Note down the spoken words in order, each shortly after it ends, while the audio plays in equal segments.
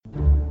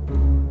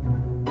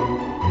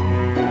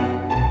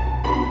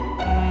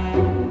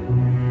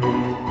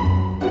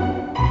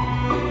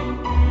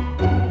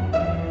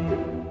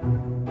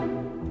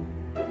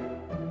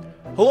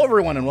Hello,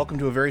 everyone, and welcome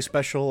to a very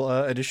special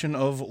edition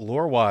of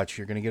Lore Watch.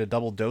 You're going to get a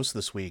double dose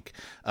this week.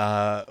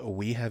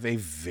 We have a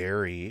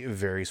very,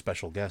 very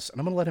special guest, and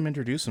I'm going to let him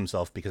introduce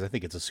himself because I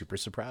think it's a super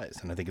surprise,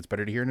 and I think it's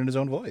better to hear it in his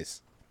own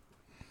voice.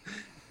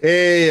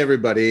 Hey,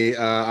 everybody.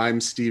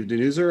 I'm Steve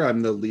Denuser.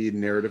 I'm the lead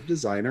narrative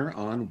designer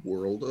on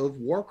World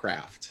of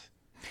Warcraft.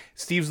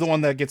 Steve's the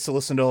one that gets to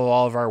listen to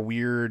all of our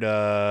weird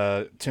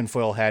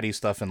tinfoil hatty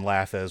stuff and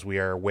laugh as we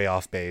are way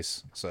off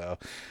base. So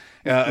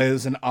it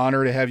is an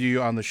honor to have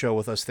you on the show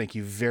with us. Thank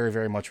you very,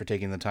 very much for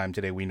taking the time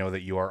today. We know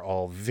that you are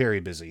all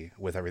very busy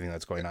with everything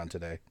that's going on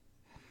today.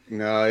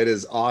 No, it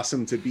is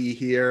awesome to be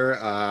here.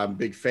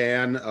 Big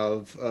fan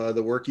of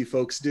the work you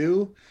folks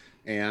do,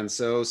 and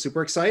so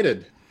super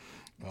excited.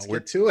 Let's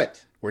get to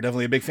it. We're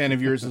definitely a big fan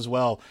of yours as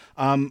well.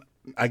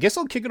 I guess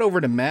I'll kick it over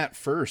to Matt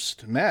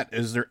first. Matt,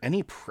 is there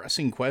any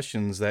pressing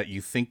questions that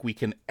you think we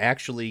can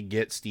actually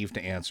get Steve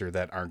to answer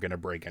that aren't going to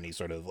break any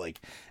sort of like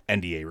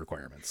NDA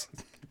requirements?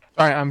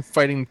 All right, I'm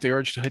fighting the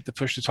urge to hit the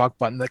push to talk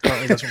button that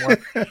currently doesn't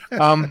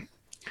work.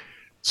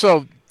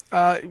 So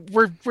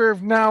we're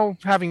now,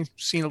 having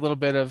seen a little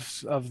bit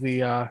of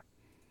the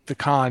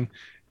con,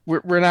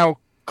 we're now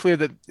clear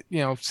that,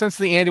 since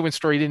the Anduin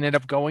story didn't end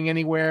up going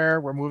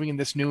anywhere, we're moving in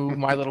this new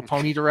My Little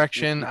Pony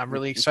direction. I'm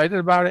really excited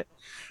about it.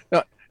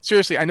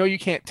 Seriously, I know you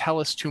can't tell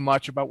us too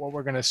much about what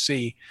we're going to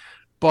see,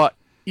 but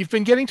you've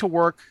been getting to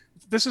work.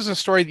 This is a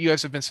story that you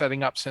guys have been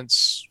setting up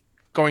since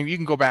you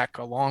can go back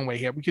a long way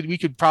here. We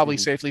could probably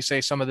safely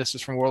say some of this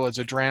is from Warlords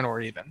of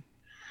Draenor even.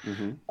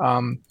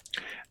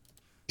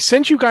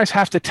 Since you guys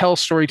have to tell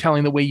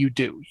storytelling the way you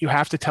do, you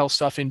have to tell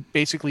stuff in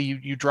basically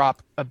you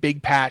drop a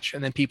big patch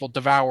and then people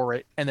devour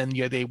it and then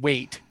they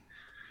wait.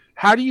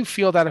 How do you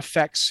feel that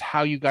affects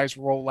how you guys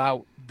roll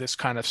out this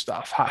kind of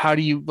stuff? How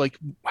do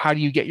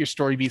you get your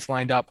story beats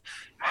lined up?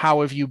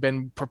 How have you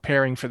been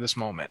preparing for this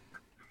moment?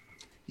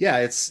 Yeah,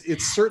 it's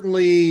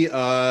certainly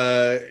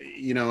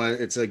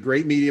it's a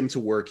great medium to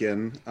work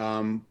in,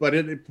 but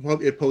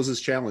it poses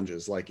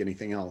challenges like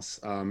anything else,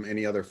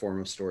 any other form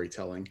of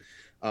storytelling.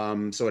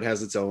 So it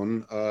has its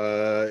own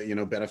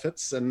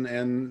benefits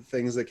and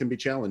things that can be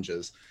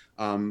challenges.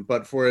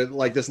 But for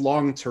like this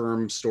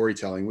long-term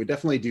storytelling, we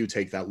definitely do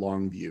take that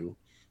long view,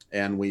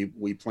 and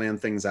we plan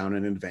things out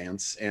in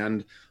advance.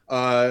 And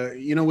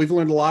we've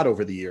learned a lot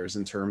over the years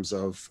in terms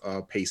of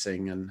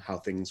pacing and how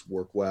things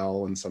work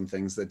well, and some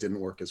things that didn't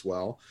work as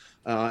well.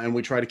 And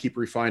we try to keep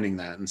refining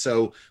that. And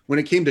so when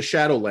it came to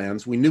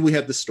Shadowlands, we knew we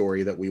had the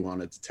story that we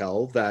wanted to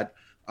tell. That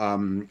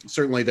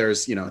certainly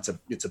there's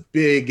it's a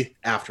big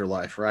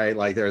afterlife, right?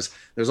 Like there's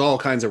all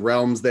kinds of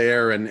realms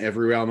there, and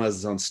every realm has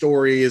its own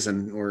stories,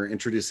 and we're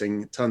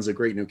introducing tons of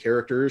great new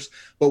characters.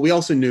 But we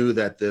also knew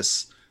that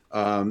this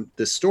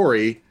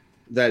story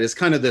that is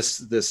kind of this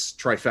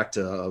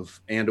trifecta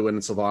of Anduin and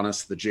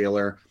Sylvanas, the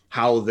jailer,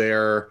 how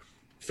their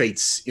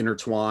fates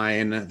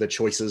intertwine, the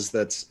choices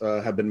that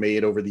have been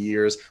made over the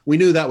years. We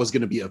knew that was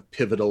going to be a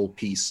pivotal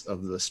piece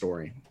of the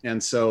story,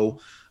 and so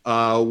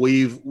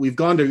we've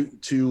gone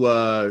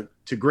to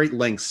great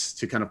lengths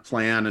to kind of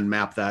plan and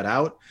map that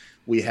out.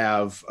 We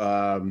have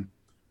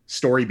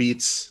story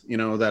beats,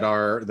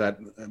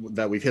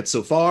 that we've hit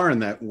so far,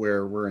 and that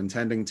we're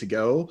intending to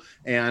go.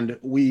 And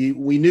we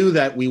knew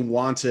that we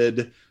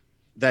wanted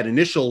that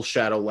initial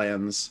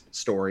Shadowlands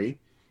story,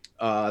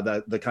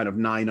 the kind of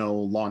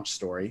 9.0 launch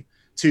story,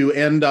 to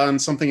end on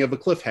something of a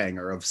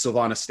cliffhanger of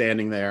Sylvanas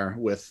standing there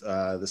with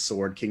the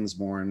sword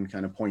Kingsborn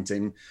kind of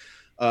pointing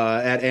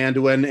at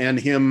Anduin, and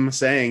him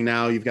saying,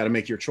 now you've got to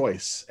make your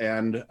choice.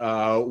 And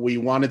we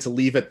wanted to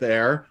leave it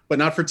there, but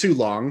not for too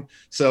long.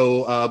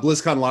 So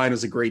BlizzCon Line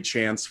is a great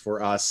chance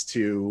for us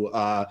to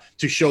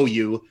show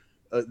you,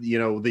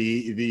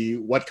 the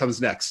what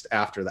comes next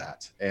after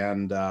that.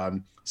 And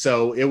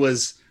so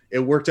it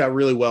worked out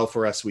really well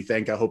for us, we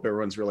think. I hope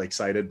everyone's really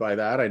excited by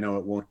that. I know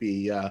it won't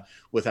be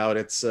without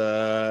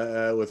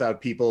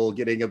people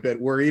getting a bit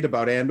worried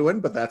about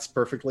Anduin, but that's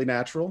perfectly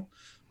natural.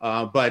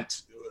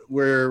 But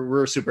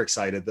we're super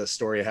excited. The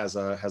story has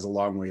a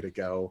long way to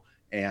go,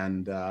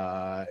 and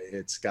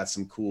it's got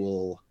some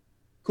cool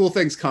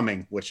things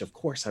coming, which of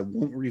course I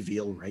won't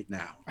reveal right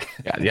now.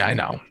 Yeah, I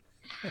know.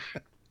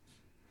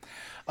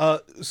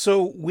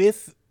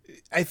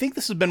 I think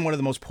this has been one of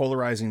the most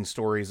polarizing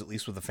stories, at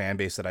least with the fan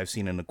base, that I've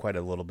seen in quite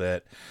a little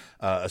bit,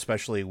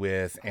 especially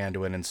with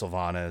Anduin and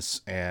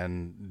Sylvanas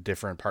and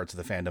different parts of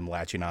the fandom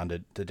latching on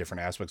to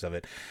different aspects of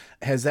it.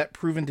 Has that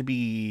proven to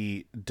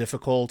be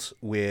difficult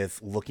with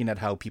looking at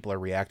how people are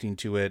reacting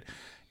to it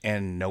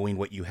and knowing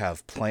what you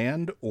have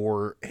planned,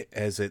 or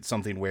is it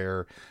something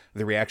where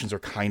the reactions are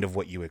kind of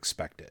what you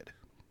expected?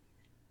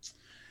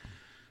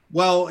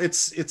 Well,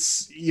 it's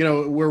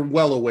we're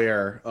well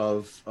aware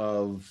of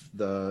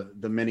the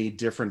many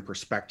different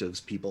perspectives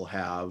people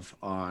have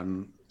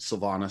on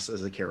Sylvanas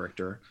as a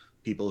character.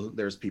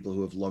 There's people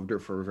who have loved her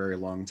for a very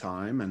long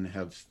time and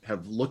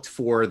have looked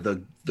for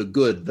the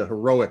good, the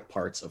heroic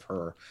parts of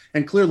her,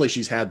 and clearly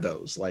she's had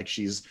those. Like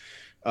she's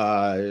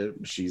a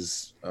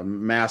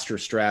master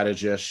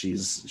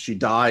strategist. She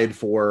died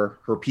for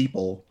her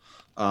people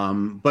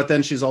But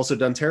then she's also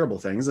done terrible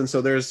things, and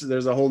so there's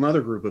a whole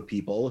other group of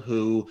people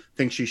who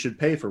think she should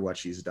pay for what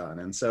she's done,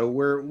 and so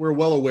we're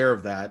well aware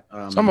of that.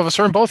 Some of us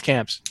are in both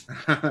camps.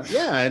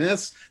 Yeah, and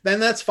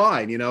that's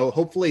fine.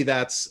 Hopefully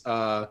that's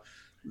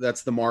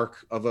the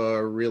mark of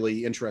a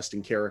really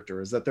interesting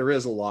character, is that there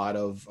is a lot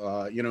of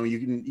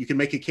you can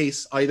make a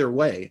case either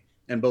way,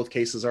 and both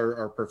cases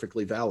are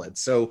perfectly valid.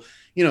 So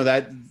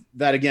that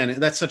again,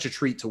 that's such a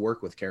treat to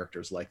work with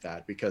characters like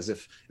that, because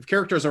if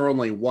characters are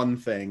only one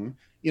thing,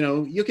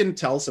 you can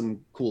tell some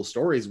cool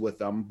stories with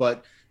them,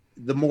 but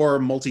the more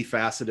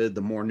multifaceted,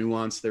 the more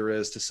nuance there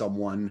is to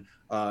someone,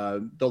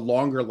 the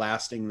longer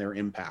lasting their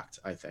impact,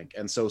 I think.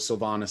 And so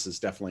Sylvanas is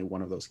definitely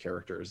one of those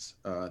characters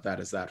that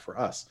is that for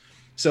us.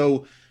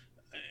 So,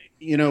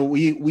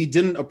 we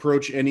didn't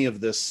approach any of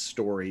this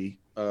story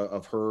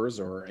of hers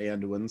or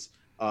Anduin's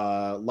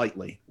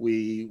lightly.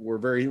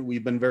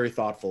 We've been very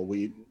thoughtful.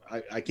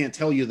 I can't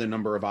tell you the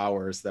number of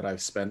hours that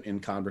I've spent in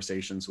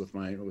conversations with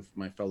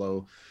my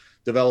fellow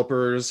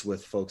developers,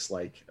 with folks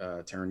like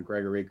Taryn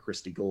Gregory,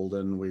 Christy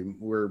Golden.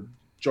 We're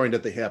joined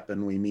at the hip,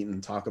 and we meet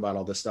and talk about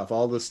all this stuff.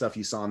 All the stuff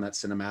you saw in that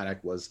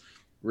cinematic was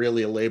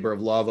really a labor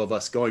of love of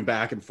us going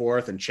back and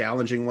forth and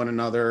challenging one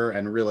another,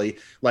 and really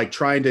like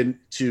trying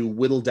to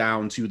whittle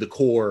down to the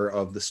core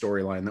of the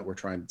storyline that we're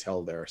trying to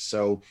tell there.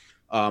 So,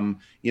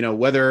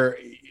 whether,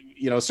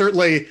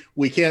 certainly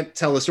we can't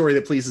tell a story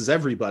that pleases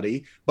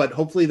everybody, but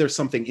hopefully there's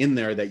something in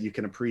there that you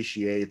can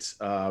appreciate,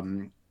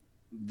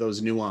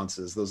 those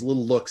nuances, those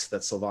little looks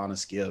that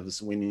Sylvanas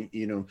gives when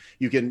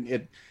you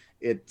can,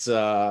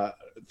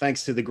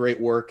 thanks to the great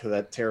work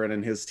that Taryn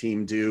and his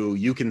team do,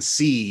 you can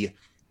see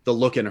the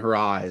look in her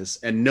eyes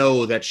and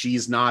know that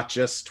she's not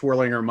just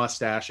twirling her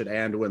mustache at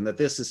Anduin, that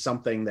this is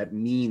something that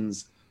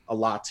means a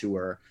lot to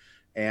her.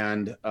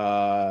 And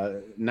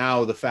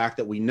now the fact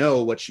that we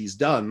know what she's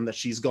done, that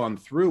she's gone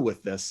through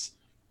with this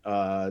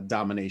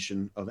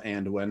domination of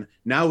Anduin,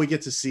 now we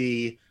get to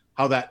see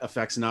how that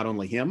affects not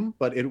only him,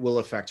 but it will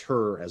affect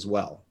her as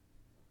well.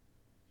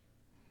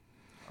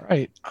 All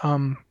right.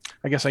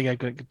 I guess I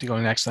get to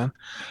go next then.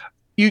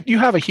 You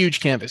have a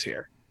huge canvas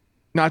here,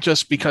 not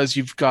just because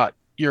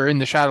you're in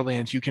the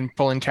Shadowlands. You can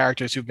pull in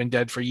characters who've been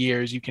dead for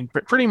years. You can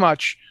pretty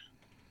much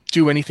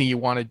do anything you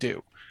want to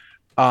do.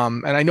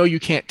 And I know you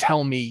can't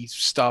tell me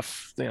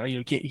stuff.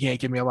 You can't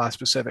give me a lot of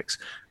specifics.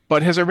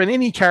 But has there been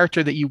any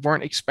character that you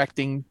weren't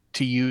expecting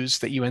to use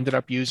that you ended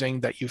up using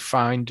that you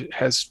find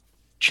has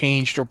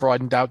changed or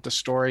broadened out the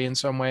story in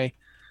some way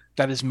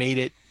that has made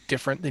it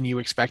different than you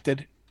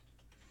expected?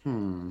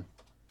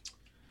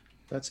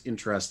 That's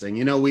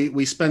interesting.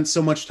 We spent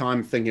so much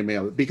time thinking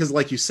about it because,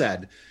 like you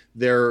said,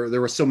 there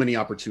were so many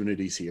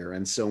opportunities here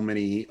and so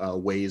many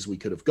ways we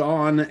could have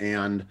gone.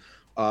 And,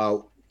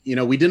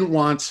 we didn't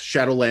want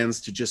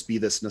Shadowlands to just be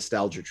this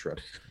nostalgia trip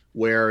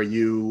where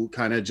you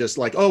kind of just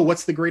like, oh,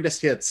 what's the greatest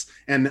hits?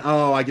 And,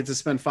 oh, I get to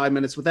spend 5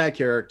 minutes with that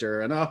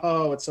character. And,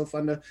 oh, it's so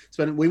fun to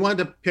spend. We wanted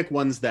to pick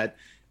ones that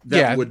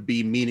would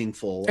be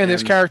meaningful. And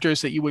there's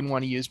characters that you wouldn't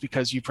want to use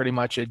because you pretty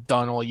much had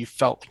done all you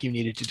felt like you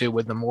needed to do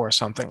with them or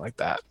something like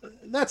that.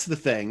 That's the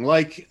thing.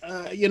 Like,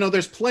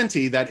 there's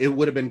plenty that it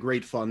would have been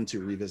great fun to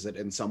revisit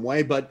in some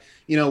way. But,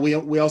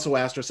 we also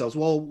asked ourselves,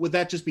 well, would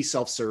that just be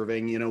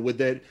self-serving?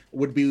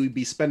 Would we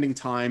be spending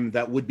time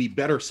that would be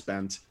better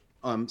spent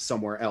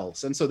somewhere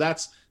else? And so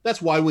that's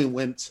why we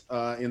went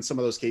in some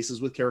of those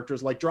cases with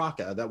characters like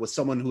Draka. That was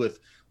someone who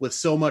with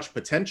so much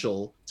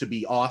potential to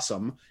be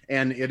awesome,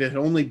 and it had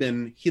only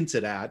been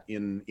hinted at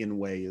in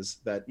ways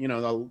that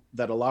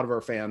that a lot of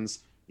our fans,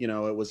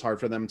 it was hard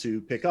for them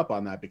to pick up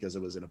on that because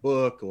it was in a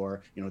book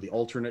or the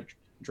alternate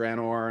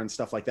Draenor and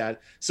stuff like that.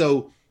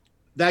 So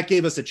that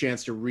gave us a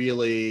chance to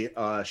really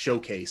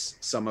showcase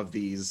some of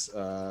these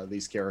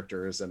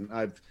characters, and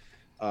I've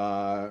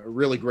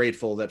really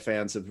grateful that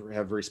fans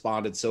have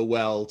responded so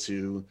well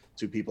to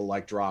people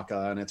like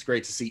Draka, and it's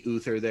great to see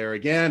Uther there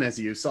again. As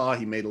you saw,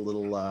 he made a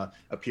little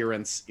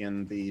appearance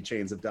in the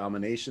Chains of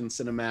Domination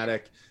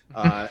cinematic,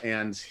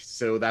 and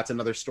so that's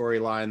another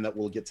storyline that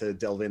we'll get to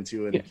delve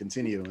into and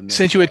continue. And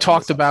since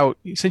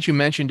you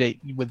mentioned it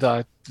with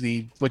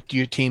the what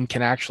your team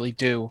can actually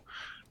do,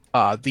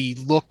 the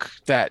look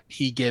that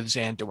he gives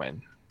Anduin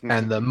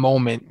and the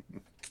moment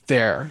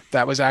there,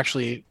 that was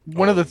actually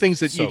one of the things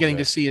that you're getting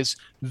to see is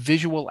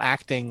visual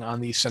acting on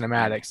these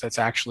cinematics. That's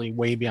actually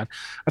way beyond.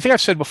 I think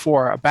I've said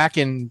before, back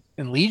in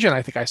Legion,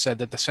 I think I said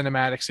that the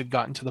cinematics had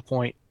gotten to the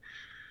point,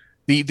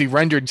 the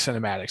rendered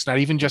cinematics, not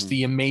even just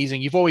the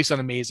amazing, you've always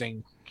done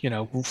amazing,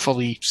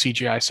 fully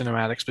CGI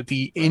cinematics, but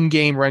the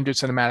in-game rendered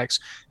cinematics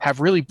have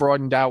really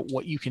broadened out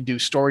what you can do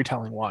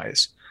storytelling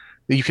wise.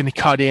 That you can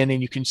cut in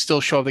and you can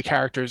still show the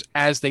characters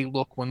as they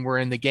look when we're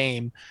in the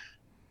game,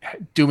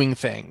 doing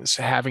things,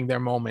 having their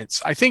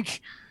moments. I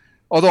think,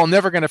 although I'm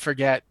never going to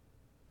forget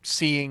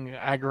seeing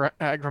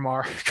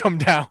Agramar come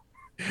down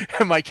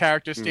and my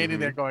character standing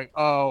there going,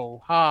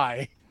 oh,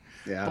 hi.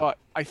 Yeah. But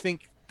I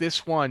think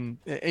this one,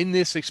 in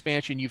this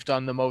expansion, you've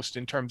done the most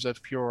in terms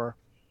of pure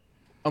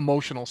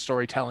emotional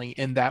storytelling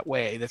in that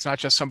way. That's not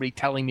just somebody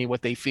telling me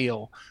what they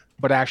feel,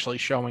 but actually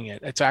showing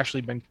it.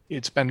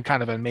 It's been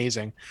kind of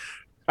amazing.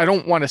 I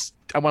don't want to.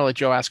 I want to let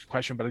Joe ask a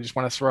question, but I just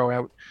want to throw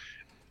out: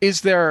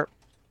 is there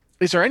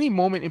any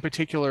moment in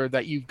particular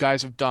that you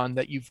guys have done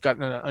that you've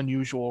gotten an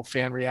unusual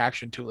fan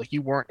reaction to? Like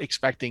you weren't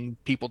expecting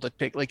people to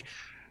pick. Like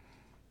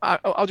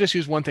I'll just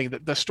use one thing: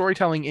 the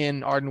storytelling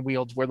in Arden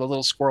Wields, where the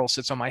little squirrel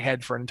sits on my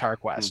head for an entire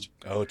quest,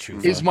 Oh, true.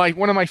 is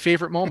one of my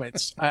favorite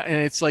moments. And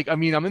it's like, I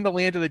mean, I'm in the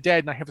land of the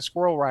dead and I have a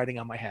squirrel riding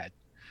on my head.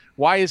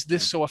 Why is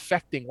this so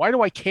affecting? Why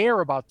do I care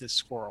about this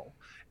squirrel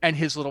and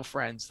his little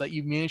friends? That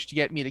you managed to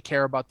get me to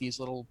care about these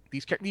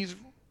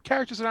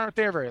characters that aren't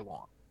there very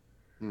long.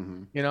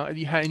 Mm-hmm. You know,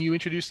 and you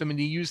introduce them and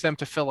you use them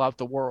to fill out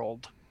the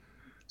world.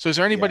 So is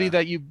there anybody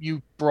that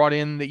you brought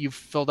in that you've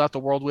filled out the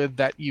world with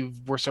that you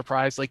were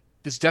surprised? Like,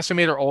 is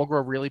Decimator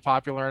Olgra really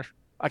popular?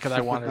 Because I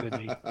wanted it to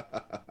be.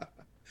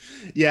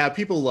 Yeah,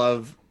 people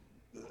love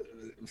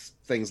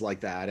things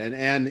like that.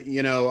 And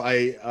you know,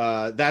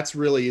 that's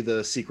really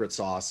the secret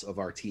sauce of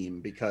our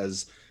team,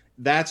 because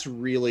that's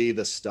really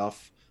the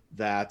stuff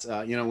that,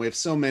 you know, we have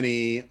so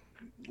many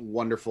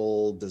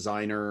wonderful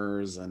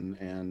designers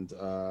and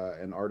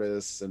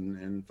artists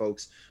and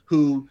folks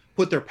who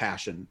put their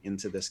passion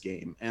into this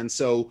game. And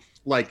so,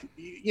 like,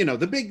 you know,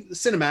 the big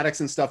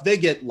cinematics and stuff, they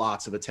get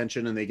lots of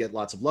attention and they get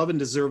lots of love, and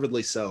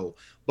deservedly so.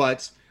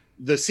 But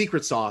the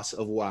secret sauce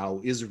of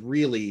WoW is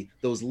really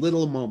those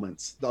little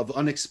moments of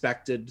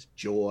unexpected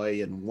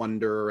joy and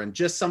wonder, and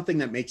just something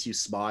that makes you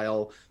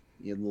smile.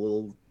 You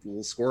know,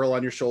 little squirrel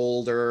on your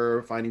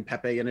shoulder, finding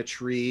Pepe in a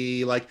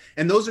tree, like,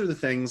 and those are the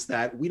things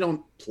that we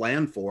don't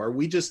plan for.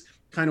 We just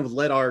kind of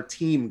let our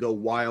team go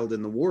wild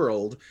in the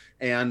world.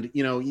 And,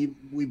 you know,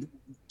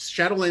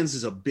 Shadowlands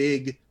is a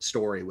big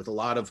story with a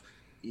lot of,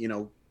 you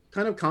know,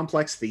 kind of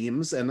complex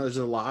themes, and there's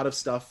a lot of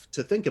stuff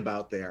to think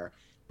about there.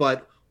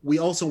 But we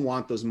also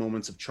want those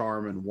moments of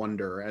charm and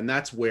wonder, and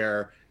that's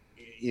where,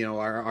 you know,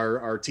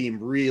 our team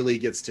really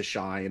gets to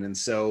shine. And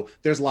so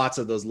there's lots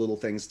of those little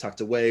things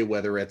tucked away,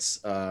 whether it's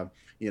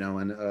you know,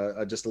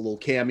 and just a little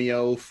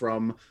cameo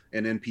from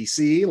an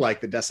NPC like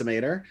the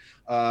Decimator,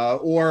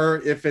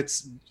 or if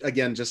it's,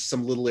 again, just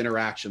some little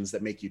interactions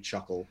that make you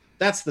chuckle.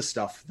 That's the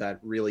stuff that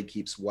really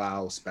keeps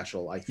WoW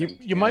special, I think.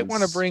 You might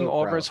want to bring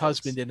Olgra's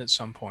husband in at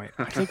some point.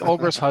 I think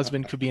Olgra's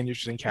husband could be an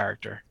interesting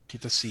character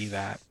to see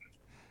that.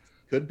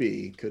 Could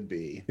be.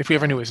 If we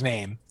ever knew his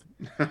name.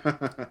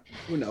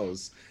 Who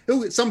knows?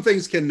 Some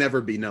things can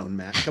never be known,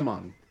 Matt. Come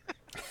on.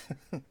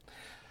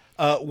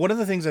 One of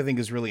the things I think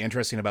is really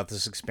interesting about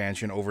this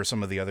expansion over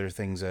some of the other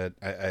things that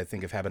I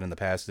think have happened in the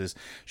past is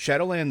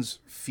Shadowlands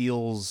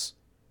feels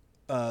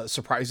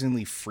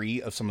surprisingly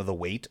free of some of the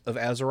weight of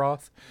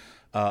Azeroth.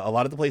 A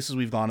lot of the places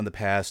we've gone in the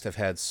past have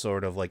had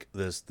sort of like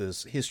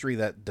this history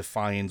that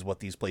defines what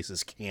these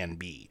places can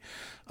be.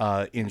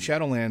 In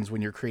Shadowlands,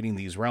 when you're creating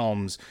these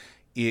realms,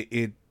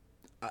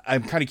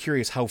 I'm kind of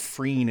curious how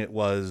freeing it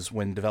was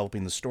when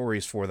developing the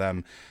stories for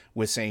them,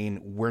 with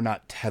saying we're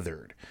not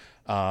tethered.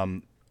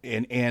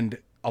 And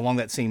along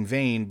that same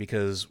vein,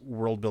 because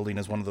world building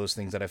is one of those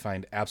things that I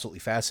find absolutely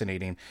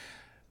fascinating.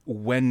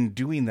 When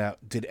doing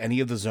that, did any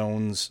of the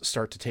zones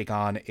start to take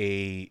on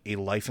a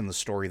life in the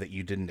story that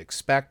you didn't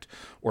expect,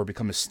 or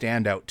become a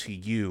standout to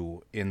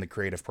you in the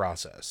creative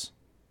process?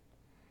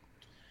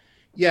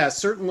 Yeah,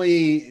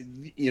 certainly,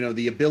 you know,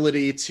 the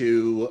ability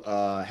to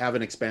have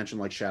an expansion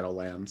like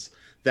Shadowlands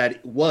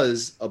that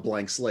was a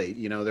blank slate.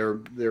 You know,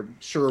 they're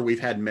sure we've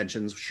had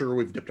mentions, sure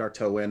we've dipped our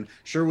toe in,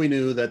 sure we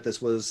knew that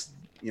this was,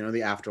 you know, the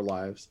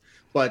afterlives,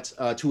 but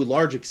to a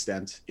large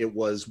extent, it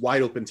was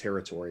wide open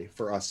territory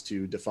for us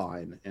to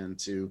define and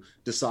to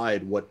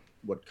decide what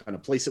kind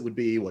of place it would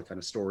be, what kind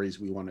of stories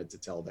we wanted to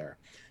tell there.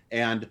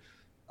 And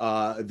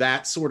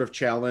that sort of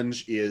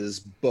challenge is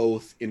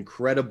both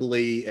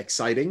incredibly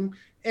exciting,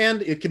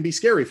 and it can be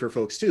scary for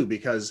folks too,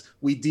 because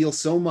we deal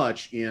so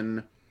much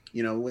in,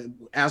 you know,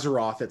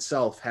 Azeroth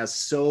itself has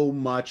so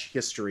much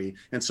history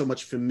and so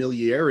much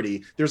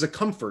familiarity. There's a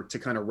comfort to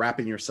kind of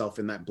wrapping yourself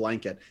in that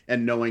blanket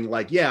and knowing,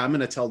 like, yeah, I'm going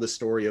to tell the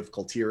story of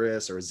Kul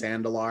Tiras or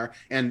Zandalar.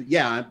 And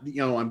yeah,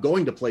 you know, I'm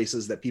going to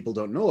places that people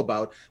don't know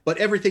about, but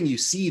everything you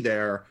see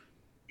there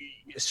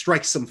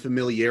strikes some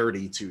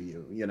familiarity to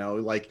you. You know,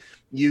 like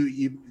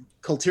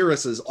Kul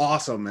Tiras is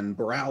awesome, and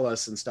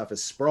Borealis and stuff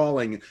is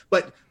sprawling,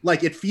 but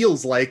like it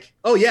feels like,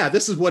 oh yeah,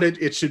 this is what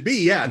it should be.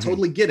 Yeah,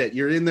 totally get it.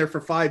 You're in there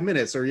for 5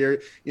 minutes, or you're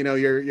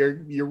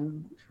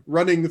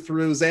running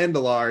through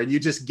Zandalar and you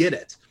just get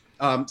it.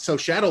 So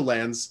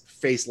Shadowlands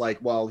faced like,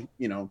 well,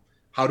 you know,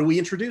 how do we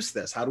introduce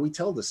this? How do we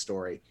tell this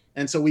story?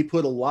 And so we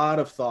put a lot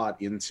of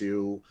thought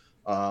into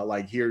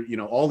like here, you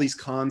know, all these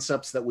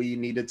concepts that we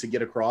needed to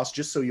get across,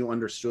 just so you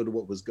understood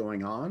what was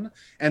going on.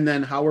 And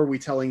then how are we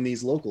telling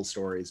these local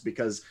stories?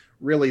 Because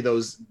really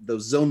those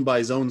zone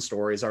by zone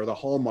stories are the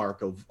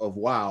hallmark of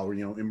WoW,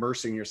 you know,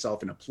 immersing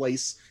yourself in a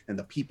place and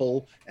the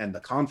people and the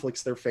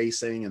conflicts they're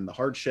facing and the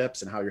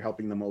hardships and how you're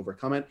helping them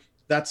overcome it.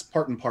 That's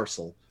part and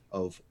parcel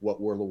of what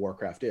World of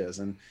Warcraft is.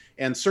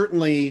 And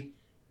certainly,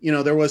 you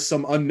know, there was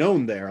some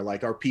unknown there.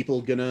 Like, are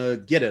people gonna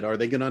get it? Are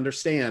they gonna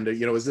understand?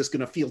 You know, is this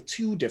gonna feel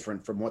too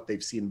different from what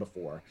they've seen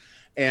before?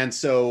 And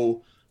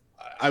so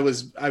I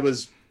was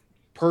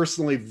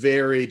personally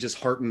very just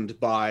heartened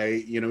by,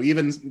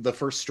 even the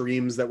first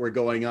streams that were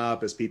going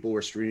up as people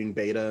were streaming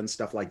beta and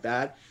stuff like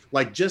that.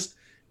 Like, just,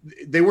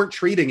 they weren't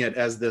treating it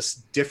as this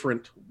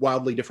different,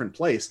 wildly different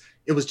place.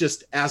 It was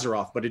just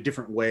Azeroth, but a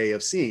different way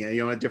of seeing it,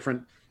 a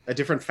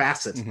different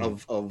facet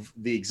of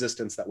the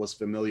existence that was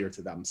familiar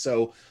to them.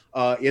 So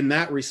in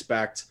that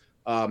respect,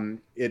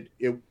 it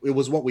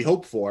was what we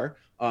hoped for.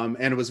 And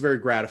it was very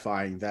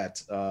gratifying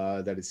that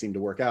it seemed to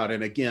work out.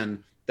 And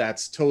again,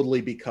 that's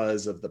totally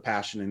because of the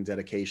passion and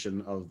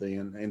dedication of the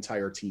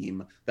entire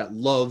team that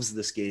loves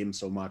this game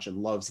so much and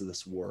loves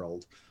this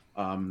world.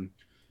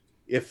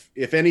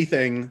 If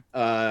anything,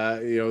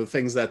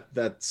 things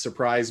that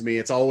surprise me,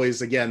 it's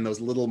always, again, those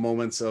little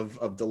moments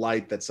of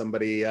delight that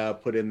somebody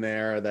put in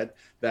there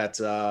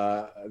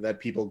that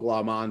people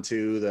glom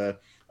onto.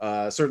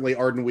 Certainly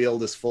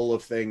Ardenweald is full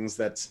of things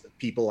that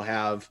people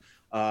have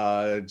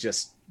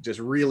just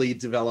really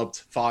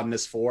developed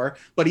fondness for.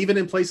 But even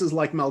in places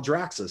like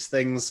Maldraxxus,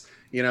 things,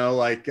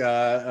 like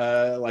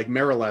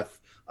Marileth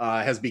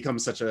has become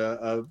such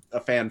a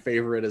fan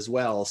favorite as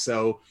well.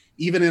 So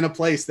even in a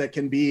place that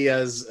can be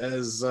as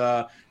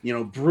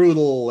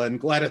brutal and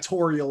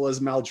gladiatorial as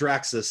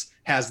Maldraxxus,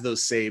 has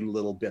those same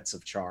little bits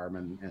of charm.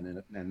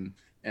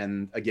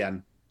 And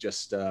again,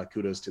 just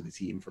kudos to the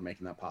team for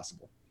making that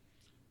possible.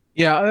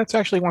 Yeah, that's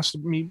actually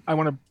I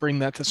want to bring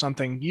that to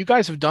something. You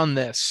guys have done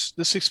this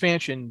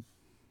expansion,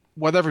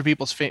 whatever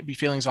people's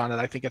feelings on it,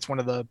 I think it's one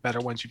of the better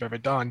ones you've ever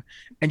done.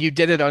 And you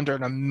did it under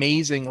an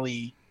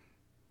amazingly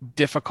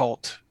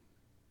difficult,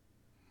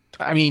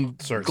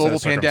 global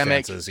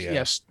pandemic,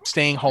 yes,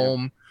 staying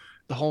home,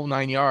 the whole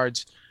 9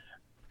 yards.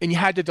 And you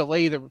had to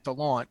delay the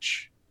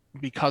launch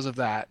because of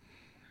that.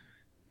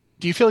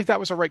 Do you feel like that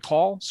was a right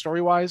call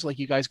story-wise? Like,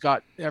 you guys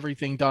got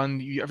everything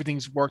done,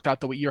 everything's worked out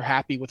the way you're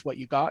happy with what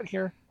you got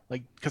here?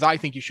 Like, because I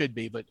think you should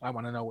be, but I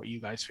want to know what you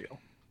guys feel.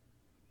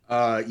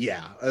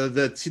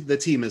 The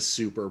team is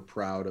super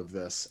proud of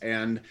this,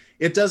 and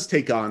it does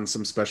take on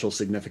some special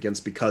significance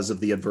because of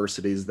the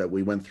adversities that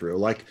we went through.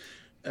 Like,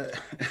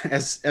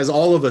 as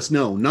all of us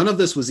know, none of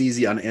this was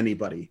easy on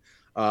anybody.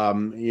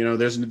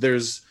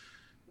 There's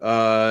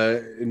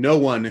no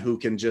one who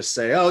can just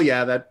say, oh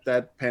yeah,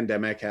 that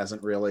pandemic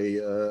hasn't really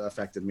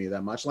affected me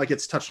that much. Like,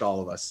 it's touched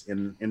all of us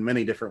in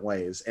many different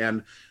ways.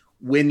 And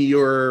when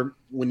your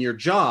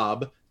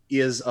job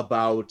is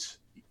about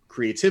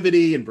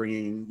creativity and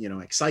bringing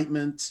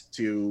excitement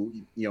to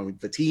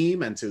the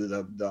team and to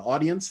the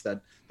audience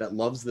that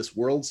loves this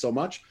world so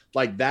much,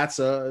 like, that's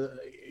a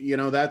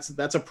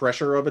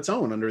pressure of its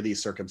own under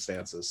these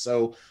circumstances.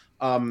 So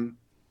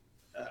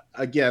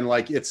again,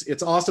 like,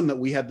 it's awesome that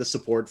we had the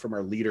support from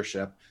our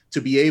leadership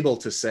to be able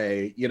to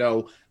say,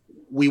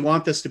 we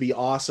want this to be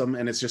awesome,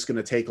 and it's just going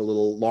to take a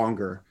little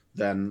longer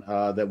than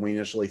we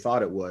initially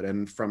thought it would.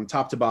 And from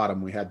top to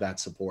bottom, we had that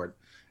support.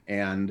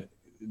 And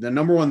the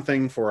number one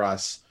thing for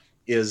us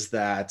is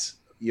that,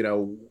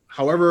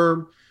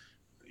 whatever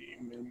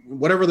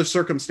the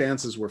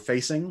circumstances we're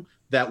facing,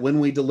 that when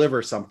we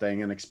deliver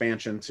something, an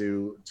expansion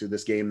to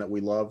this game that we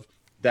love,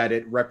 that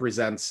it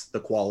represents the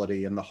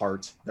quality and the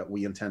heart that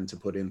we intend to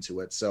put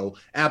into it. So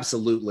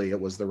absolutely, it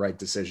was the right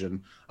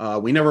decision.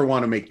 We never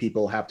want to make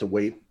people have to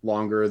wait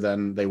longer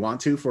than they want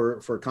to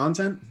for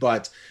content,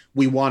 but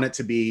we want it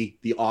to be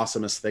the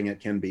awesomest thing it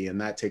can be.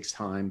 And that takes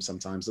time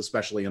sometimes,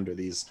 especially under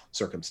these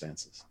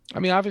circumstances.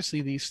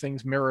 Obviously these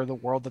things mirror the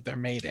world that they're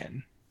made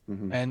in.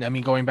 Mm-hmm.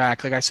 And going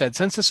back, like I said,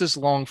 since this is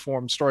long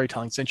form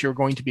storytelling, since you're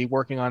going to be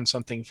working on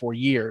something for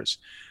years,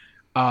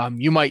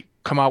 you might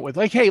come out with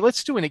like, hey,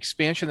 let's do an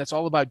expansion that's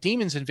all about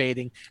demons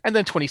invading. And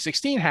then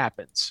 2016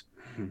 happens.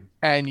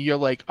 And you're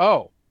like,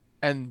 oh,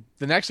 and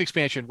the next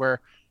expansion where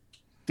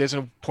there's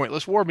a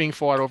pointless war being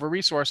fought over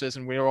resources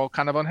and we're all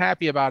kind of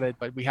unhappy about it,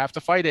 but we have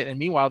to fight it. And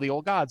meanwhile, the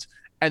old gods.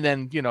 And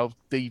then,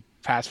 the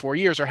past 4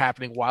 years are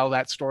happening while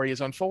that story is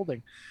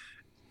unfolding.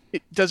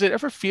 Does it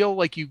ever feel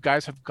like you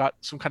guys have got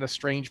some kind of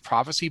strange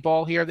prophecy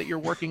ball here that you're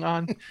working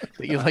on,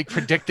 that you're like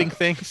predicting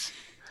things?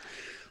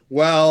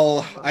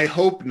 Well, I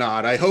hope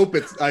not. I hope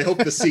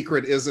the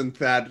secret isn't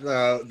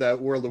that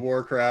World of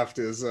Warcraft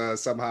is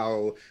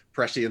somehow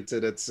prescient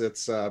in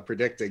its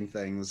predicting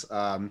things.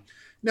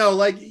 No,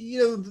 like,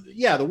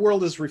 the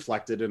world is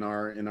reflected in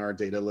our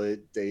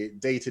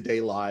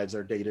day-to-day lives,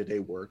 our day-to-day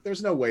work.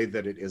 There's no way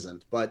that it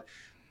isn't. But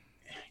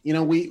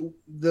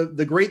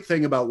the great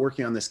thing about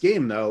working on this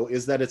game, though,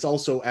 is that it's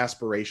also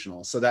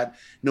aspirational, so that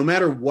no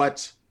matter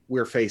what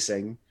we're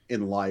facing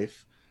in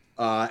life,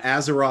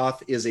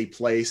 Azeroth is a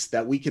place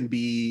that we can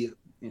be,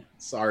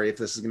 sorry if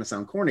this is going to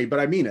sound corny, but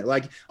I mean it,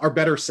 like our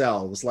better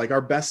selves, like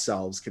our best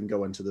selves can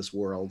go into this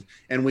world,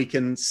 and we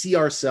can see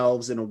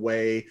ourselves in a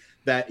way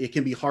that it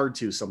can be hard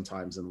to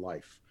sometimes in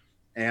life.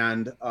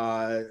 And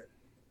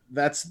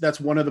that's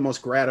one of the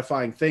most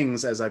gratifying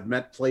things as I've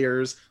met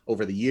players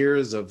over the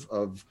years of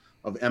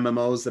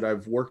MMOs that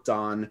I've worked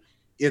on.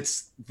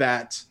 It's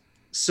that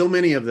so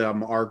many of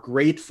them are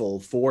grateful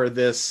for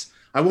this.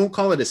 I won't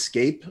call it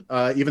escape,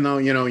 even though,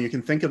 you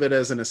can think of it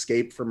as an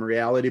escape from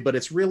reality, but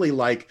it's really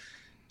like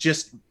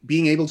just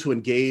being able to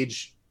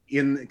engage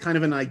in kind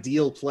of an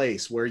ideal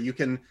place where you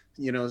can,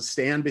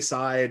 stand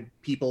beside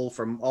people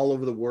from all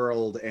over the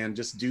world and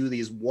just do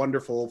these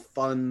wonderful,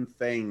 fun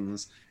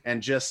things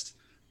and just,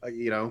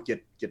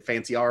 get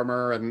fancy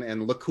armor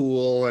and look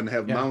cool and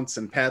have mounts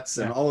and pets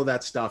and all of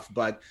that stuff.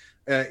 But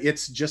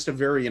it's just a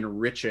very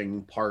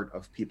enriching part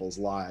of people's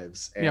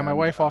lives. And, my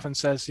wife often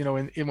says,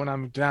 when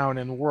I'm down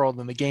in the world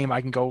in the game,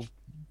 I can go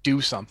do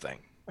something.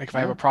 Like if I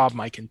have a problem,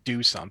 I can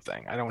do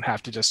something. I don't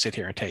have to just sit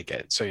here and take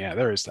it. So yeah,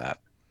 there is that.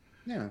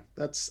 Yeah,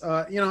 that's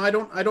I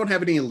don't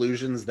have any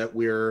illusions that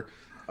we're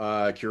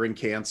curing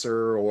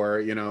cancer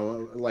or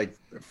like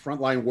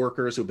frontline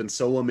workers who've been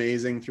so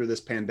amazing through this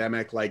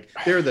pandemic. Like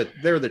they're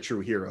the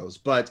true heroes.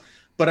 But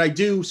I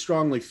do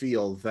strongly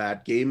feel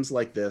that games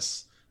like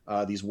this,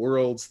 these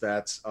worlds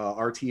that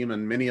our team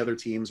and many other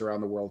teams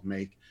around the world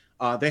make,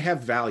 they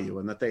have value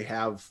and that they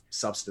have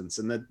substance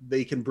and that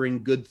they can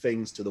bring good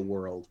things to the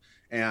world.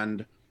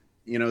 And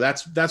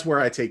that's where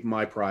I take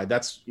my pride.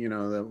 That's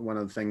one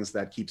of the things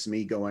that keeps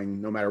me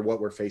going no matter what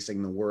we're facing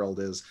in the world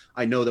is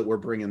I know that we're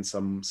bringing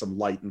some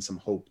light and some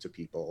hope to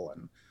people,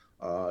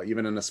 and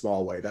even in a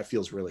small way that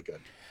feels really good.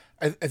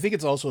 I think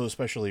it's also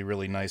especially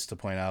really nice to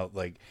point out,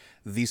 like,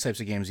 these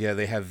types of games,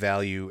 they have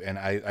value, and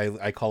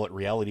I call it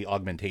reality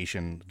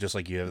augmentation, just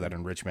like you have that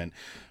enrichment,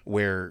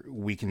 where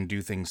we can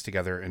do things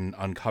together and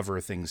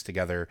uncover things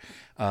together,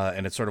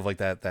 and it's sort of like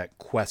that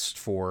quest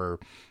for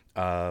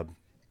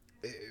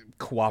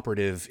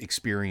cooperative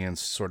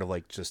experience sort of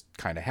like just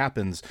kind of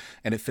happens,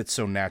 and it fits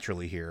so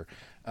naturally here.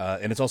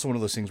 And it's also one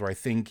of those things where I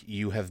think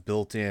you have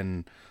built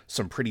in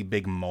some pretty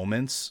big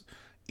moments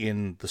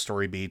in the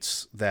story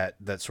beats that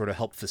sort of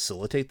help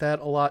facilitate that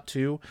a lot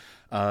too.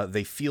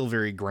 They feel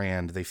very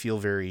grand. They feel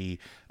very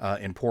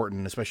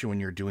important, especially when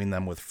you're doing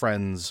them with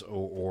friends,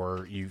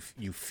 or you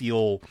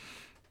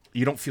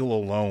don't feel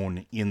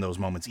alone in those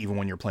moments, even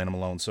when you're playing them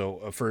alone.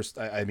 So first,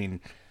 I mean,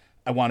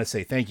 I want to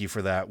say thank you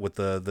for that with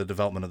the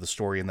development of the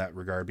story in that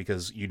regard,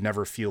 because you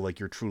never feel like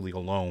you're truly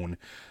alone,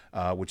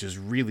 which is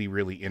really,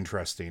 really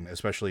interesting,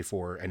 especially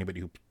for anybody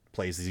who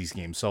plays these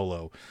games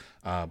solo.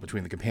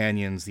 Between the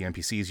companions, the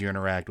NPCs you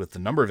interact with, the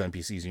number of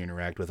NPCs you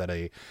interact with at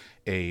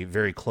a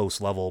very close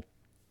level,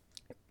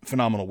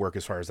 phenomenal work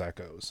as far as that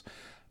goes.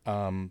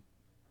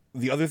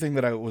 The other thing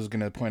that I was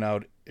going to point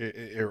out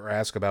or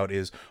ask about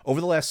is, over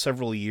the last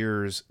several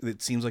years,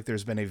 it seems like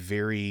there's been a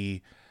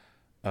very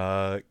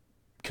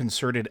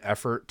concerted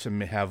effort to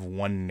have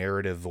one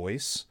narrative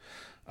voice.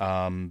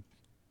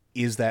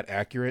 Is that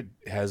accurate?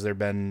 Has there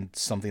been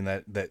something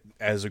that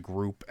as a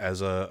group,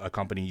 as a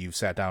company, you've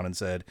sat down and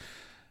said,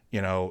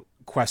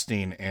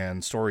 questing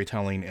and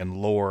storytelling and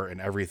lore and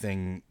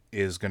everything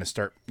is going to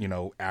start,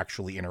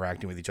 actually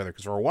interacting with each other?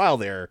 Because for a while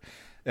there,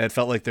 it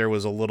felt like there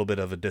was a little bit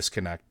of a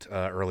disconnect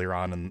earlier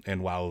on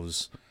in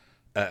WoW's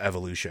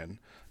evolution.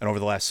 And over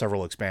the last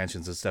several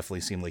expansions, it's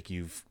definitely seemed like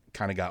you've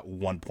kind of got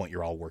one point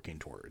you're all working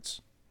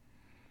towards.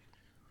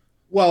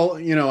 Well,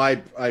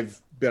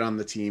 I've been on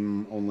the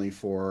team only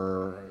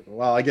for,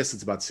 I guess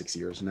it's about 6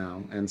 years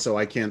now. And so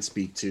I can't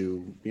speak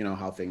to,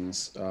 how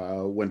things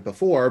went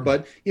before.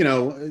 But,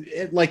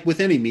 like with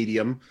any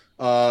medium,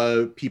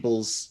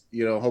 people's,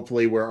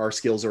 hopefully where our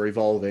skills are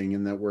evolving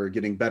and that we're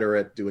getting better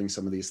at doing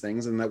some of these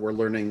things and that we're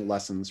learning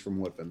lessons from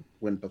what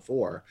went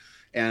before.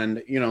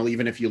 And,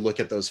 even if you look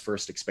at those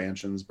first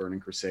expansions, Burning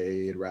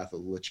Crusade, Wrath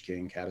of the Lich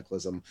King,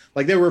 Cataclysm,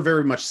 like they were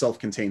very much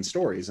self-contained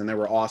stories, and they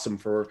were awesome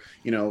for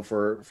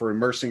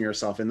immersing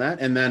yourself in that.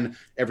 And then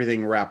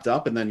everything wrapped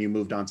up, and then you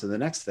moved on to the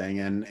next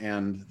thing,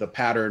 and the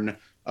pattern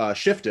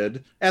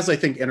shifted, as I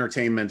think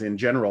entertainment in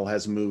general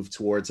has moved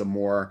towards a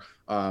more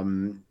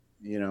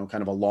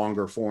kind of a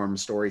longer form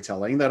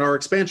storytelling, that our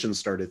expansions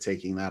started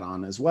taking that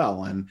on as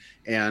well. And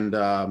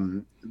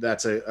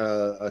that's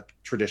a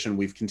tradition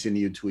we've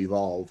continued to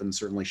evolve. And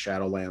certainly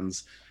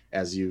Shadowlands,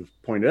 as you've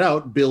pointed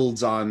out,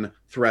 builds on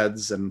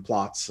threads and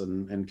plots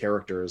and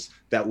characters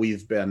that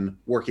we've been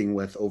working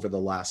with over the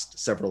last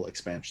several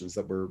expansions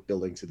that we're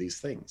building to these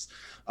things.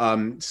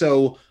 Again,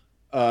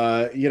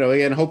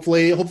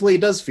 hopefully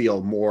it does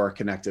feel more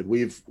connected.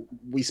 We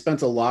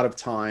spent a lot of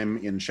time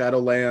in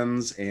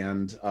Shadowlands,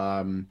 and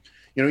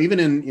even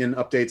in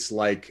updates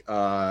like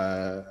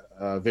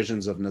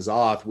Visions of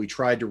N'Zoth, we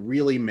tried to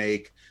really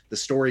make the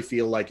story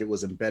feel like it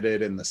was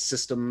embedded in the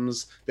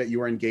systems that you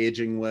were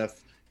engaging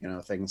with.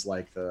 Things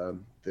like the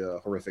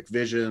horrific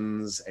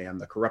visions and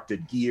the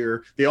corrupted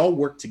gear, they all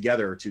work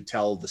together to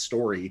tell the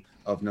story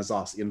of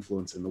N'Zoth's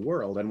influence in the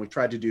world. And we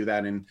tried to do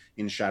that in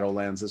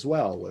Shadowlands as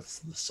well,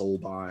 with the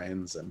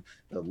soulbinds and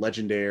the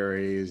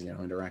legendaries,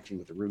 interacting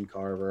with the rune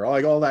carver,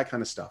 all that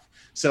kind of stuff.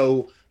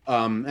 So,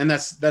 and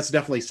that's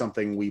definitely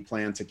something we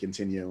plan to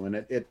continue. And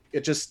it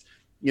just,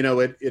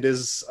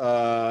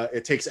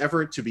 it takes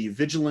effort to be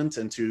vigilant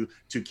and to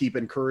keep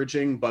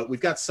encouraging, but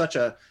we've got such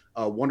a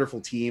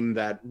wonderful team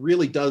that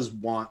really does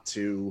want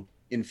to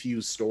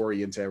infuse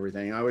story into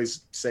everything. I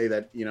always say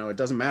that, it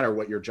doesn't matter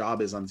what your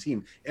job is on the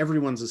team.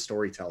 Everyone's a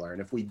storyteller.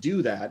 And if we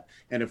do that,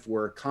 and if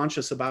we're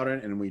conscious about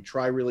it and we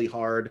try really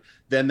hard,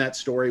 then that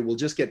story will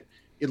just get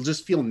it'll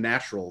just feel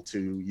natural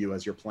to you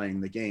as you're playing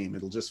the game.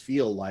 It'll just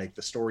feel like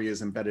the story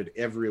is embedded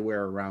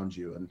everywhere around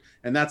you,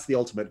 and that's the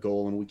ultimate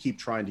goal. And we keep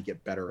trying to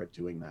get better at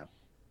doing that.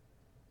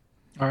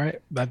 All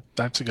right,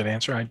 that's a good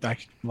answer. I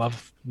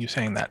love you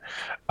saying that.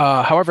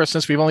 However,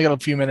 since we've only got a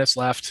few minutes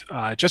left,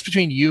 just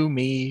between you,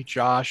 me,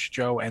 Josh,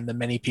 Joe, and the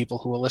many people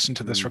who will listen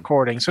to this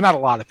recording, so not a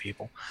lot of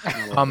people,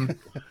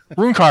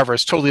 Runecarver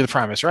is totally the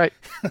premise, right?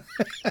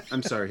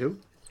 I'm sorry, who?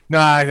 No,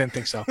 I didn't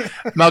think so.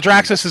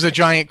 Maldraxxus is a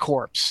giant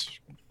corpse.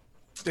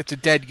 It's a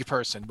dead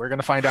person. We're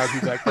gonna find out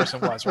who that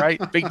person was,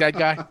 right? Big dead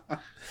guy.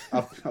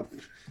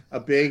 A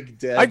big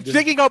dead. I'm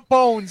digging up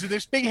bones and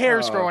there's big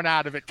hairs growing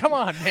out of it. Come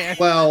on, man.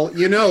 Well,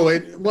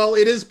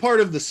 it is part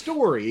of the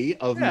story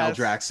of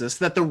Maldraxxus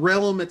that the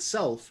realm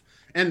itself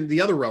and the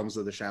other realms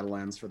of the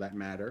Shadowlands, for that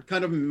matter,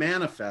 kind of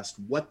manifest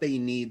what they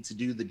need to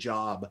do the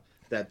job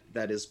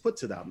that is put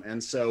to them.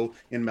 And so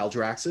in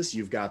Maldraxxus,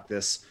 you've got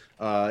this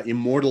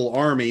immortal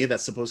army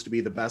that's supposed to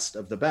be the best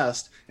of the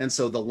best. And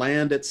so the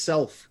land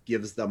itself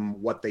gives them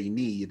what they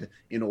need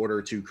in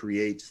order to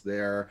create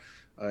their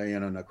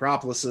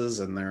necropolises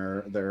and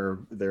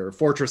their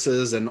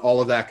fortresses and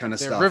all of that kind of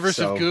their stuff. Rivers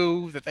of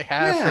goo that they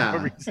have for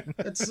no reason.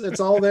 it's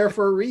all there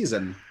for a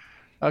reason.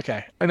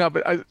 Okay, I know,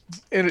 but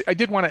I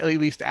did want to at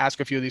least ask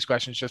a few of these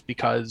questions, just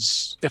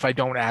because if I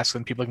don't ask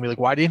them, people can be like,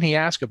 "Why didn't he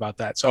ask about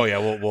that?" So,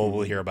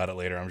 we'll hear about it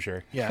later, I'm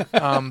sure. Yeah,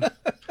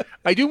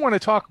 I do want to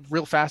talk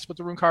real fast about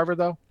the Runecarver,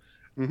 though.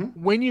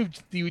 Mm-hmm. When you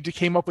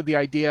came up with the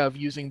idea of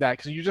using that,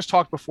 because you just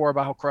talked before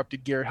about how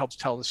corrupted gear helps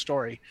tell the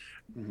story.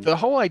 Mm-hmm. The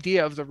whole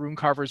idea of the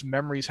Runecarver's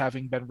memories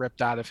having been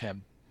ripped out of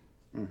him,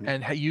 mm-hmm.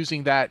 and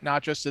using that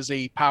not just as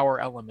a power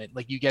element,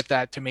 like you get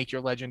that to make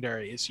your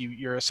legendaries.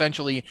 You're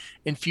essentially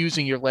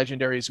infusing your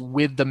legendaries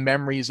with the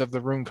memories of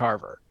the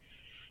Runecarver.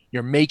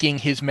 You're making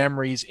his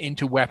memories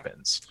into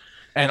weapons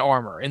and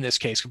armor in this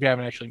case, because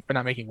we're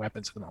not making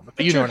weapons at the moment.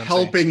 But you know what I'm saying.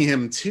 You're helping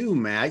him too,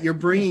 Matt. You're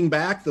bringing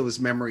back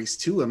those memories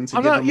to him to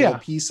give him a little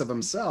piece of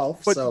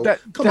himself. But so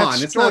come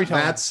on, it's not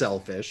that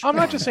selfish. I'm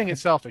not just saying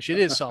it's selfish. It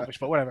is selfish,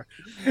 but whatever.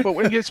 But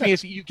what it gets me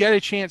is you get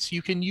a chance.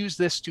 You can use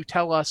this to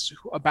tell us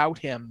about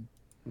him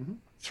mm-hmm.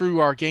 through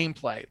our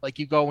gameplay. Like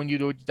you go and you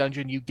do a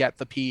dungeon, you get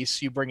the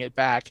piece, you bring it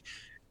back.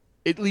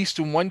 At least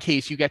in one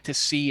case, you get to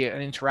see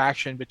an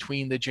interaction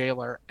between the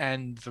jailer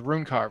and the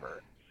Runecarver.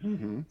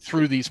 Mm-hmm.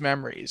 Through these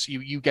memories,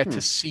 you get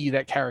to see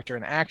that character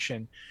in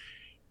action,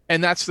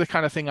 and that's the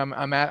kind of thing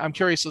I'm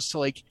curious as to,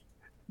 like,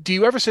 do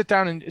you ever sit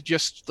down and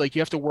just, like,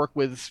 you have to work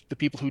with the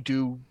people who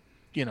do,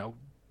 the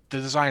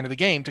design of the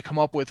game to come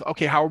up with,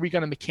 okay, how are we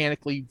going to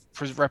mechanically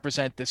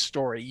represent this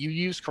story? You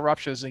use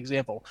corruption as an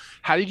example.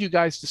 How did you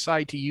guys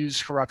decide to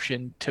use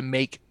corruption to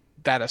make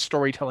that a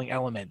storytelling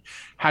element?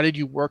 How did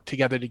you work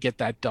together to get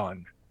that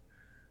done?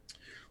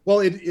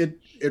 Well, it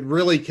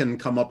really can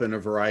come up in a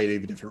variety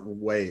of different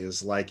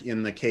ways. Like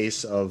in the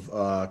case of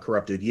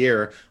Corrupted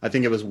Year, I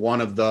think it was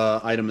one of the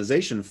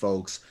itemization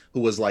folks who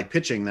was like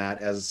pitching that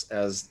as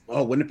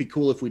oh, wouldn't it be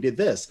cool if we did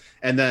this?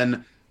 And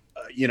then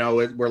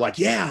we're like,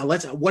 yeah,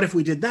 what if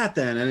we did that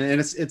then?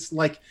 And it's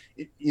like,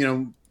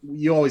 you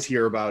always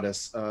hear about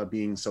us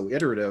being so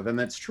iterative, and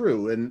that's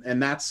true,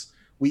 and that's.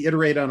 We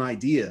iterate on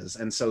ideas.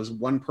 And so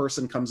one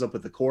person comes up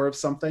with the core of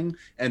something,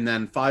 and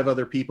then 5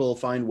 other people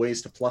find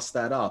ways to plus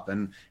that up.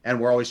 And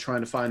we're always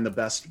trying to find the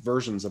best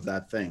versions of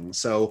that thing.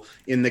 So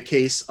in the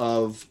case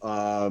of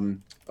the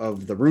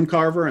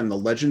Runecarver and the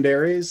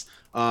legendaries,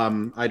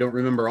 I don't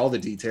remember all the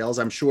details.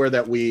 I'm sure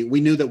that we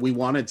knew that we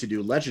wanted to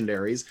do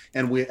legendaries.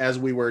 And as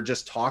we were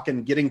just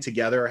talking, getting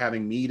together,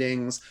 having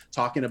meetings,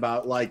 talking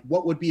about like,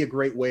 what would be a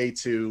great way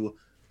to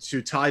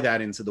tie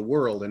that into the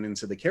world and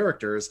into the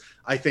characters.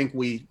 I think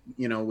we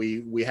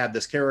had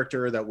this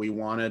character that we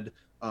wanted,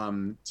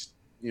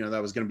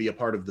 that was going to be a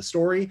part of the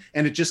story,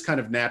 and it just kind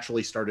of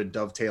naturally started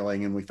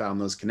dovetailing, and we found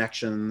those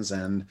connections.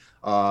 And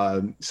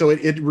so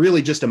it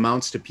really just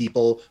amounts to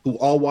people who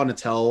all want to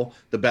tell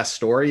the best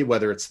story,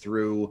 whether it's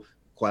through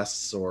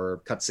quests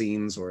or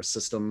cutscenes or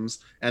systems,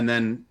 and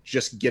then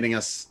just getting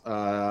us,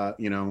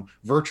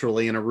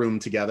 virtually in a room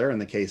together in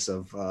the case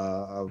of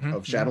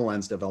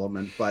Shadowlands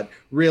development. But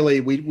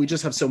really, we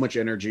just have so much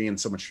energy and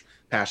so much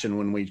passion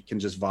when we can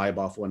just vibe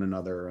off one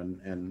another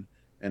and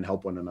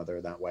help one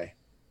another that way.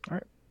 All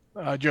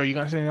right. Joe, you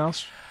got anything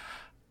else?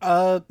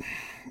 I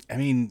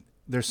mean,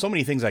 there's so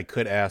many things I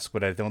could ask,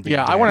 but I don't think.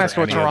 Yeah, I want to ask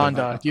about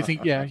Tyrande. Do you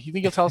think? Yeah, you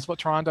think you'll tell us about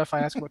Tyrande if I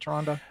ask about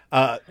Tyrande?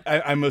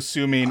 I'm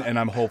assuming, and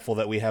I'm hopeful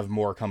that we have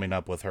more coming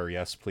up with her.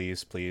 Yes,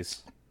 please.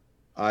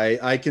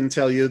 I can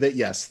tell you that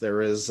yes,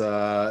 there is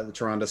the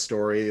Tyrande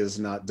story is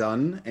not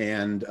done,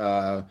 and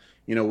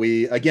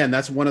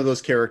that's one of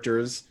those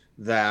characters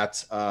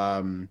that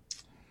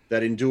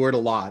that endured a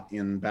lot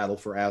in Battle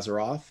for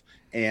Azeroth,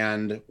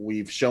 and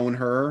we've shown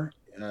her,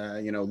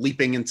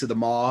 leaping into the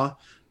maw.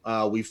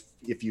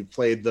 If you've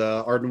played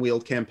the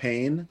Ardenweald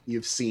campaign,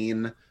 you've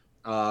seen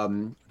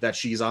that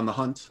she's on the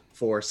hunt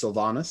for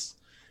Sylvanas,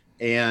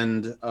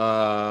 and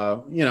I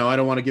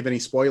don't want to give any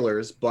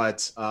spoilers, but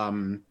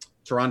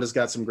Tyrande's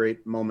got some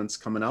great moments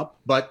coming up.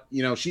 But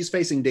she's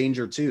facing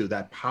danger too.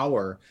 That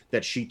power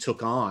that she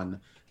took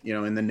on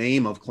in the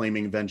name of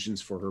claiming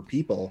vengeance for her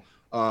people.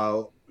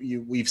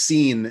 We've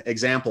seen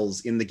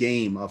examples in the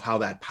game of how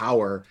that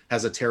power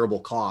has a terrible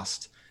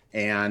cost.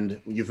 And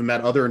you've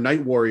met other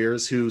Night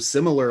Warriors who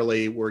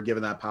similarly were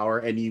given that power,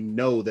 and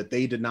that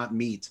they did not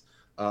meet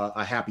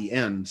a happy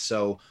end.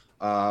 So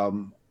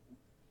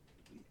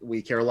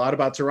we care a lot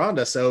about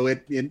Tyrande. So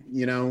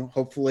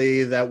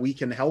hopefully that we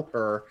can help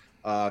her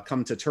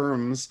come to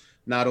terms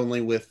not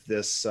only with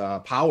this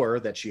power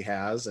that she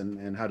has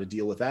and how to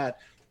deal with that,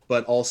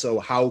 but also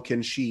how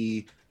can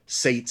she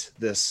sate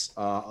this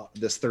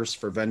thirst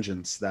for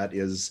vengeance that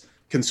is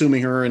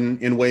consuming her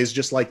in ways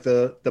just like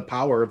the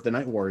power of the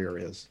Night Warrior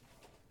is.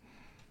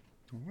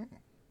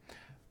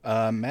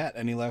 Matt,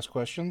 any last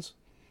questions?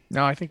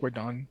 No, I think we're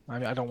done.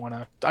 I don't want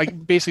to. I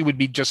basically would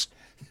be just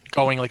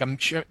going like I'm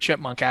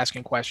chipmunk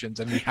asking questions,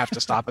 and we have to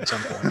stop at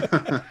some point.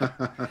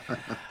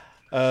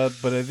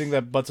 But I think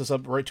that butts us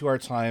up right to our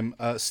time.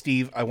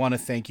 Steve, I want to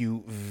thank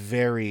you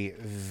very,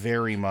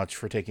 very much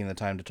for taking the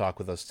time to talk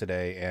with us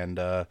today and,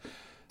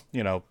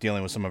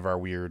 dealing with some of our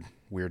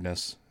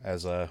weirdness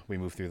as we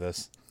move through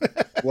this.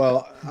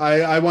 Well,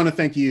 I want to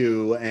thank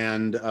you.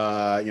 And,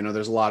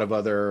 there's a lot of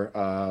other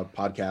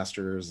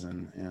podcasters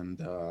and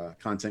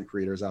content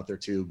creators out there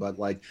too. But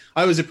I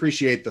always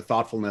appreciate the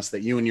thoughtfulness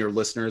that you and your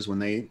listeners, when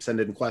they send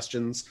in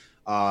questions,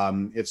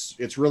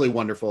 it's really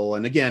wonderful.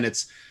 And again,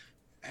 it's,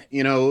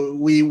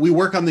 we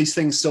work on these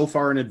things so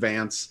far in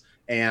advance,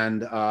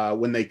 and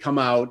when they come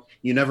out,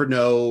 you never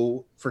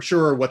know for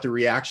sure what the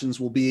reactions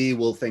will be.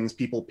 Will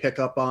people pick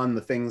up on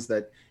the things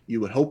that you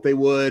would hope they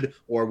would,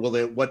 or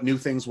what new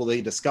things will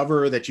they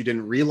discover that you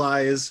didn't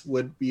realize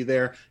would be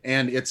there?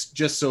 And it's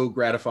just so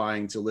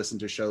gratifying to listen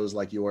to shows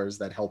like yours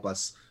that help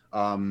us,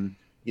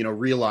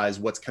 realize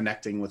what's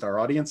connecting with our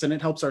audience, and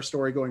it helps our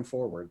story going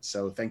forward.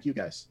 So thank you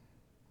guys.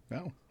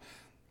 No.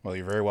 Well,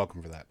 you're very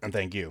welcome for that. And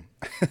thank you.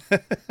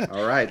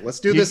 All right. Let's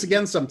do this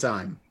again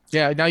sometime.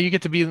 Yeah. Now you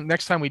get to be,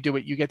 next time we do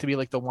it, you get to be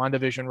like the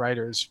WandaVision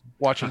writers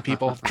watching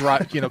people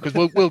drive, because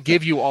we'll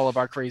give you all of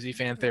our crazy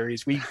fan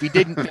theories. We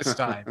didn't this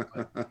time.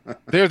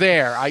 They're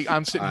there.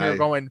 I'm sitting here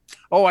going,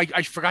 oh,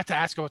 I forgot to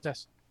ask about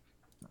this.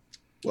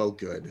 Well,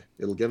 good.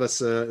 It'll give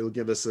us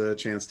a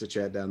chance to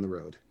chat down the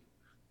road.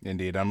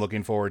 Indeed. I'm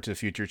looking forward to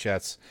future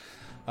chats.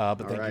 But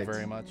thank you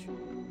very much.